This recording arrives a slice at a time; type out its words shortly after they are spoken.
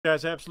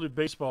Guys, Absolute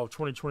Baseball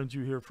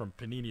 2022 here from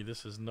Panini.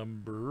 This is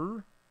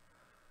number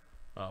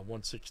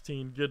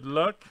 116. Good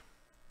luck.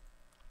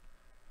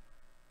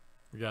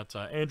 We got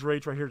Andrew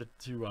H right here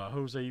to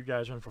Jose. You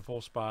guys are in for full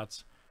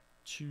spots.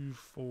 2,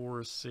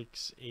 4,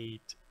 6,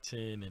 8, 10,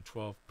 and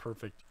 12.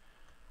 Perfect.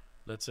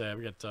 Let's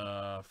we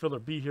got Filler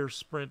B here,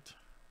 Sprint.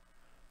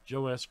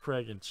 Joe S,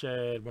 Craig, and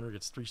Chad. Winner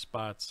gets 3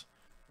 spots.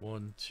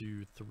 1,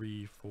 2,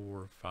 3,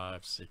 4,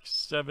 5, 6,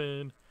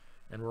 7.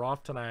 And we're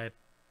off tonight.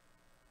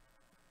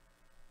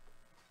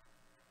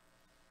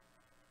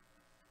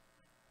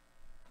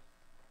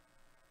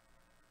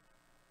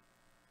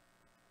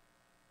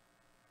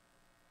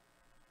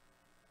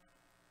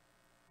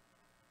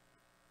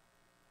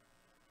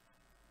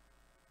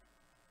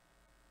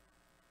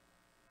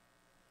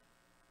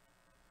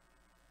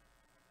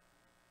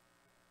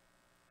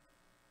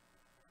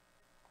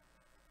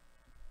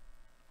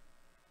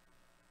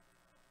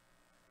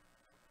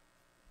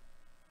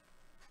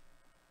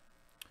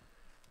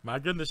 My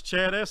goodness,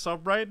 Chad S. All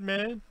right,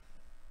 man.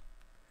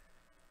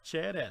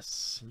 Chad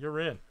S. You're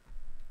in.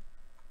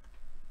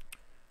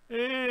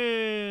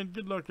 And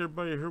good luck,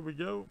 everybody. Here we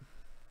go.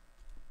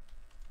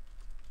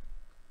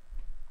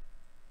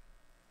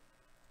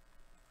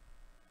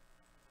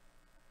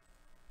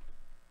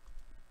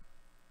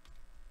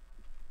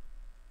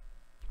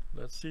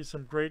 Let's see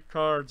some great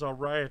cards. All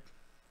right.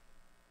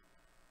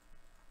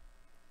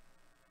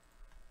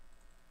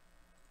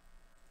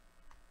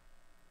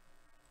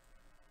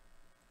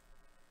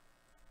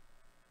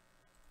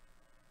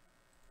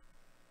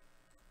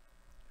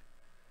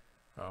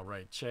 All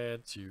right,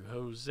 Chad to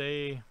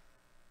Jose.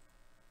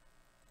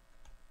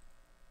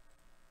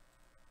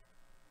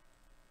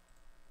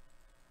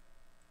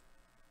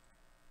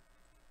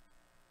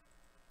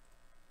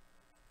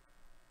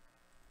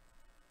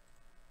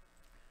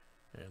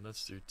 And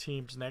let's do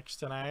teams next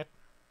tonight.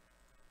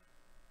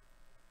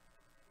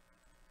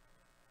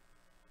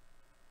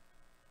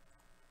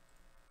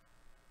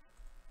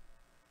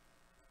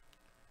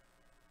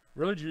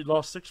 Really? You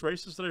lost 6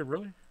 races today?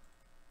 Really?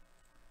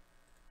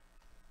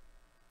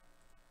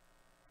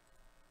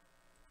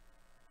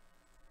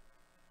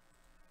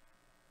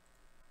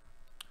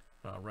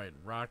 All right,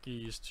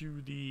 Rockies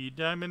to the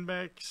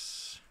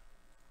Diamondbacks.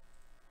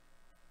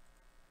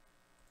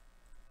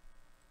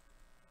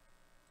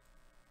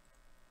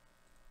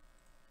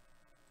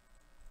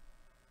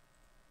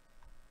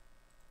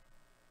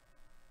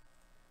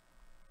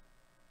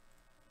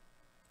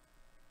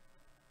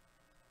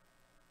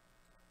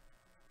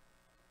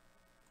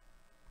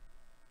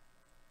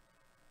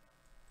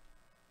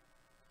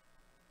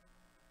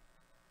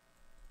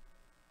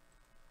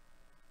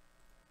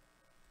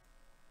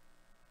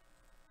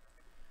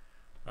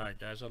 All right,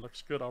 guys, that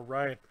looks good. All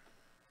right.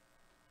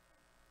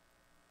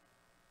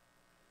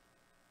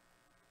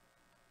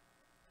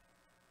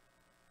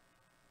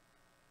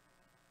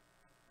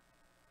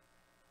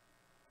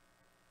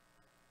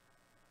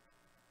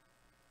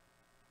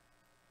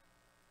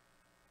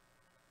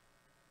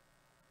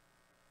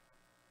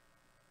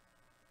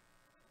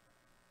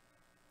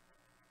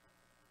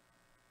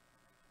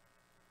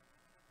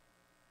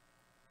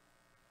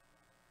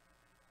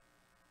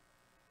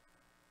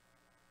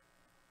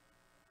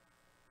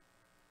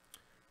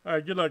 All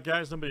right, good luck,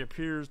 guys. Nobody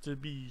appears to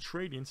be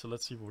trading, so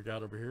let's see what we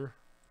got over here.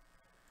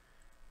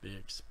 The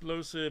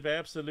Explosive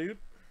Absolute.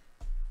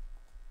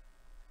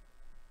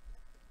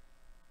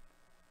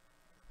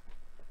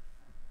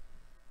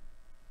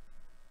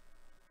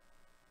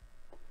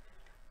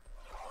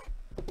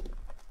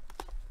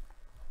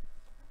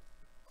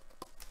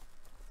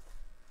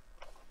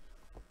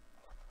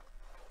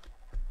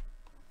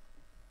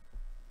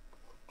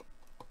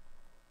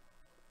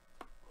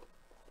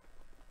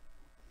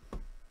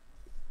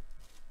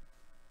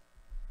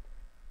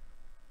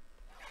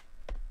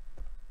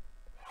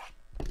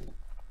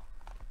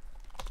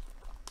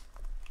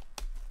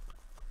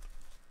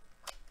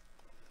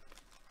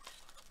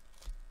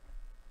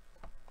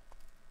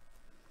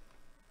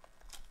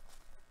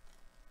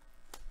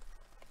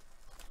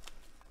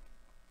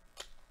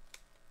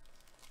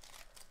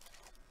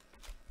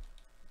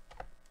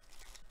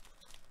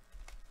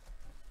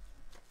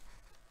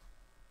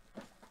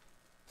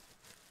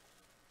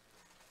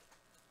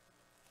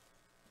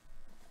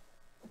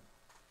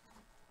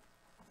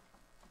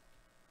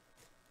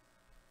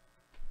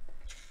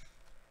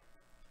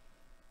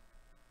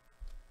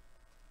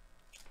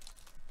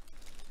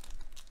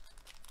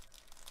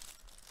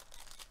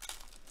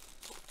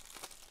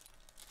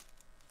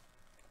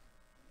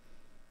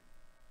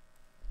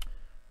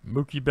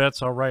 Mookie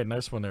Betts, all right,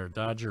 nice one there.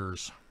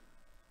 Dodgers.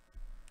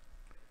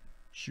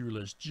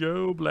 Shoeless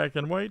Joe, black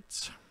and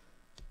white.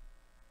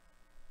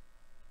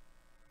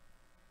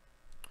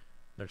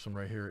 Next one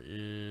right here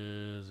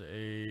is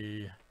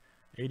a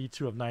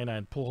 82 of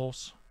 99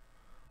 Pujols.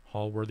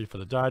 Hall-worthy for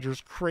the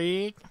Dodgers.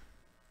 Craig.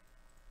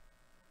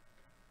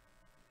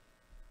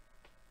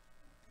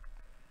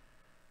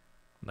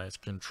 Nice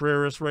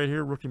Contreras right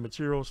here. Rookie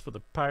materials for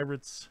the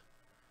Pirates.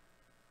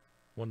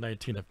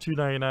 119 of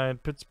 299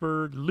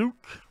 Pittsburgh.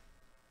 Luke.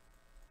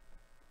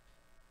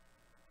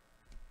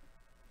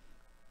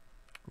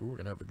 Ooh, we're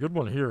going to have a good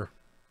one here.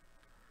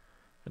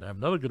 Going to have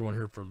another good one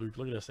here for Luke.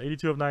 Look at this.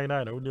 82 of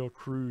 99. O'Neal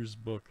Cruz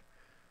book.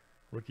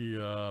 Rookie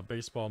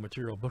baseball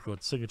material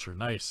booklet signature.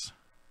 Nice.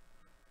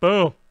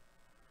 Boom.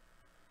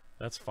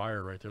 That's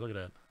fire right there. Look at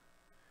that.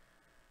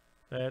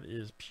 That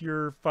is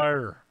pure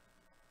fire.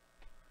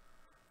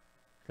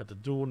 Got the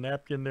dual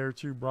napkin there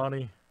too,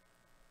 Bronny.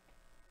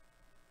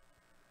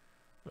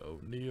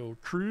 O'Neal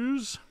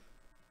Cruz.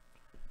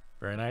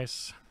 Very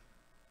nice.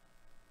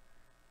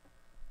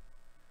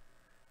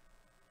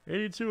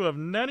 82 of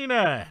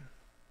 99.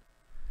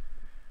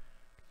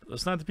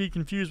 Let's not be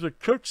confused with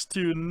Cooks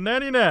to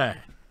 99.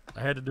 I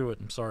had to do it.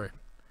 I'm sorry.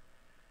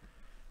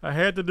 I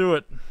had to do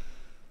it.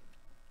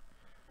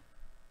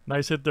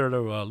 Nice hit there,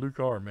 though, Luke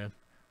R., man.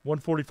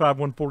 145,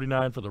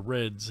 149 for the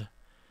Reds.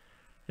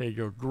 There you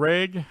go,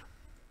 Greg.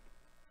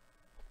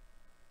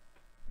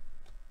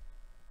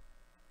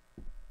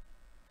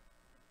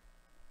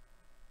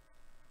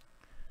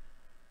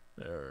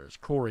 There's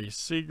Corey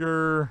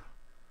Seager,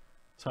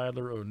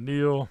 Tyler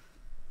O'Neill,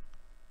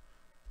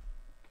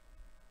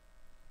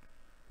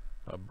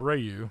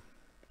 Abreu,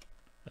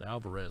 and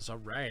Alvarez. All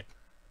right.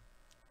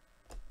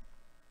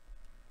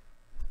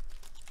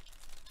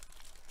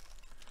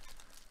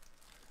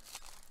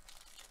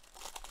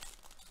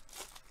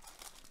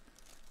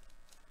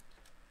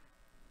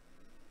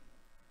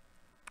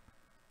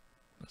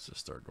 Let's just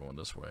start going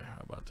this way.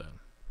 How about that?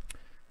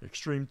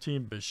 Extreme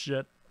Team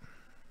Bichette.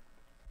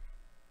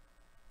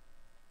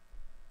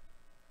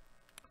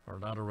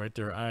 Arnado right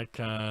there.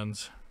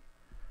 Icons.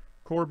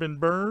 Corbin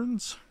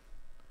Burns.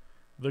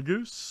 The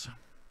Goose.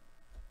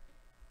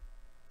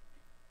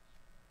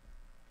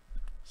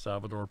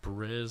 Salvador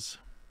Perez.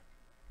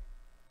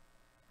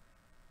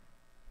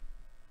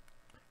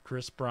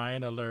 Chris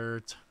Bryant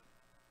alert.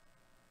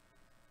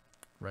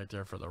 Right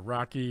there for the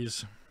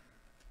Rockies.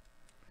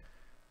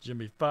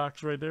 Jimmy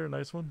Fox right there.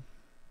 Nice one.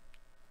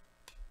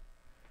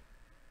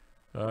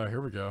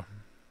 Here we go.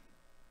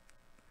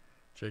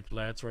 Jake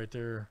Latz right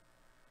there.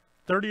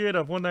 38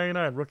 of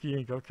 199. Rookie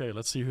ink. Okay,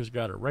 let's see who's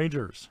got it.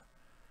 Rangers.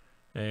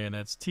 And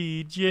that's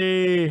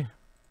TJ. All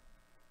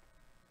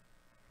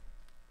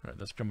right,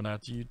 that's coming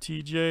out to you,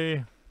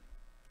 TJ.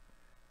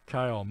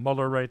 Kyle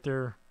Muller right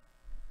there.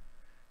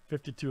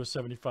 52 of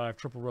 75.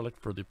 Triple relic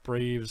for the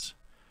Braves.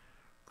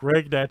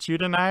 Greg, that's you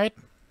tonight.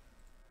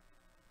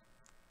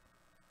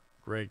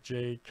 Greg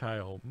J.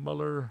 Kyle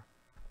Muller.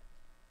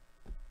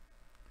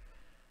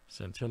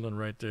 Santillan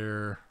right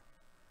there.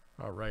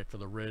 All right, for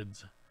the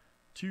Reds.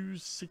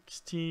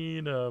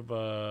 216 of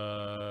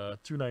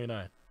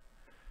 299.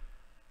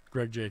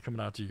 Greg J. coming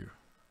out to you.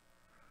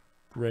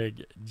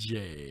 Greg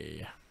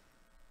J.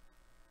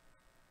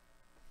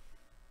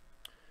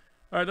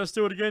 All right, let's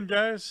do it again,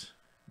 guys.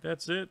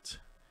 That's it.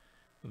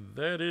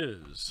 That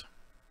is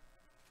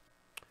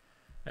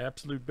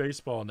Absolute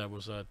Baseball, and that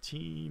was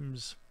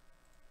teams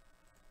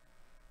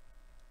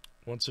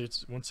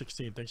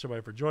 116. Thanks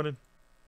everybody for joining.